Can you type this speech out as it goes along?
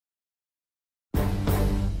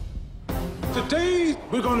Today,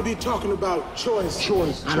 we're gonna be talking about choice.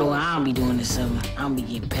 I know what I'll be doing this summer. I'll be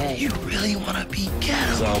getting paid. You really want to be ghetto?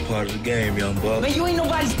 It's all part of the game, young buck. Man, you ain't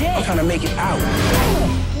nobody's dad. I'm trying to make it out.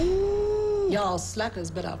 Y'all slackers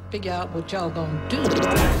better figure out what y'all gonna do.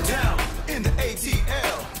 Down in the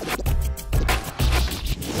ATL.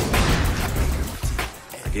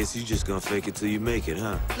 I guess you just gonna fake it till you make it,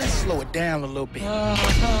 huh? Let's slow it down a little bit.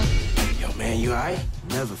 Yo, man, you all right?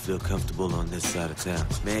 Never feel comfortable on this side of town.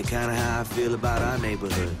 Man, kinda how I feel about our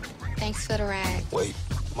neighborhood. Thanks for the ride. Wait,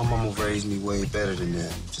 my mama raised me way better than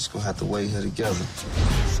that. Just gonna have to weigh her together.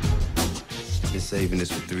 Been saving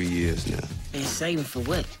this for 3 years now. Been saving for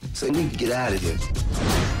what? So we can get out of here.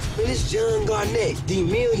 Man, it's John Garnett, the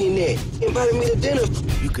millionaire. He invited me to dinner.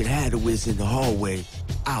 You can have the Wiz in the hallway.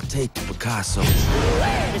 I'll take the Picasso.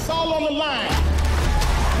 It's all on the line.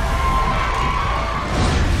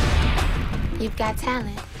 You've got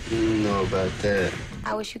talent. You know about that.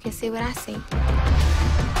 I wish you could see what I see.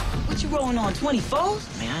 What you rolling on,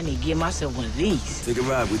 24s? Man, I need to get myself one of these. Take a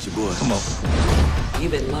ride with your boy. Come on. You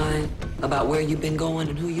been lying about where you been going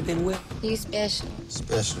and who you been with? You special.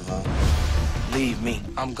 Special, huh? Believe me,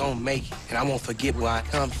 I'm gonna make it, and I won't forget where I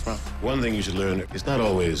come from. One thing you should learn, it's not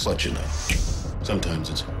always what you know.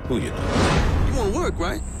 Sometimes it's who you know. You wanna work,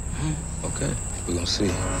 right? Okay, we're gonna see.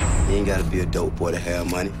 You ain't gotta be a dope boy to have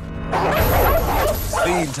money.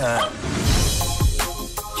 Speed time.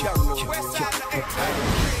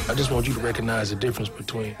 I just want you to recognize the difference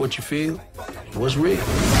between what you feel and what's real.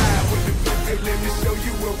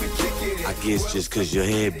 I guess just cause your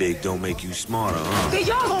head big don't make you smarter, huh? Then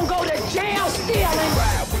y'all gonna go to jail stealing.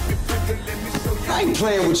 I ain't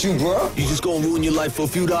playing with you, bro. You just gonna ruin your life for a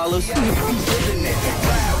few dollars?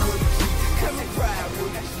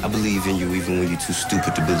 I believe in you even when you're too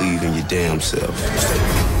stupid to believe in your damn self.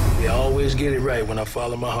 I always get it right when I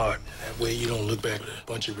follow my heart. That way you don't look back with a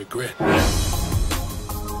bunch of regret.